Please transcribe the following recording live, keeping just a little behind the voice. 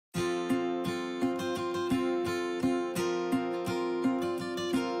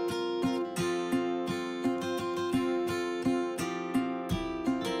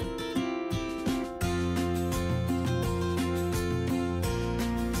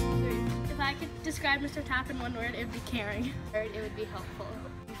describe Mr. Tapp in one word, it would be caring. It would be helpful. It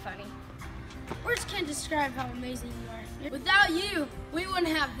would be funny. Words can't describe how amazing you are. Without you, we wouldn't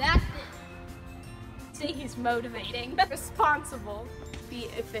have that thing. Say he's motivating, responsible, be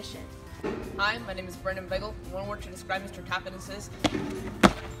efficient. Hi, my name is Brendan Bagel. One word to describe Mr. Tappin is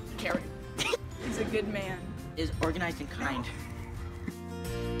caring. He's a good man. Is organized and kind.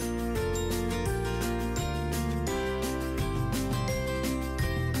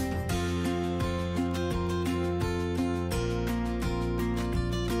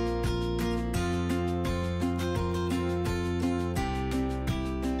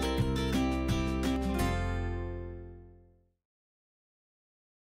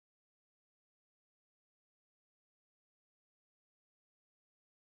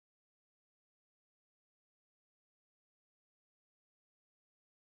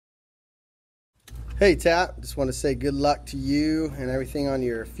 Hey Tapp, just want to say good luck to you and everything on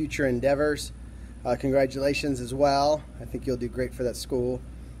your future endeavors. Congratulations as well. I think you'll do great for that school.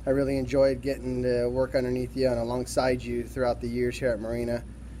 I really enjoyed getting to work underneath you and alongside you throughout the years here at Marina.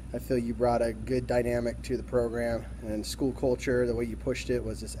 I feel you brought a good dynamic to the program, and school culture, the way you pushed it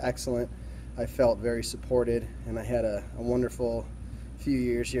was just excellent. I felt very supported, and I had a wonderful few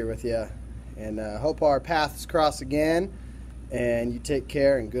years here with you. And hope our paths cross again, and you take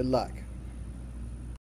care and good luck.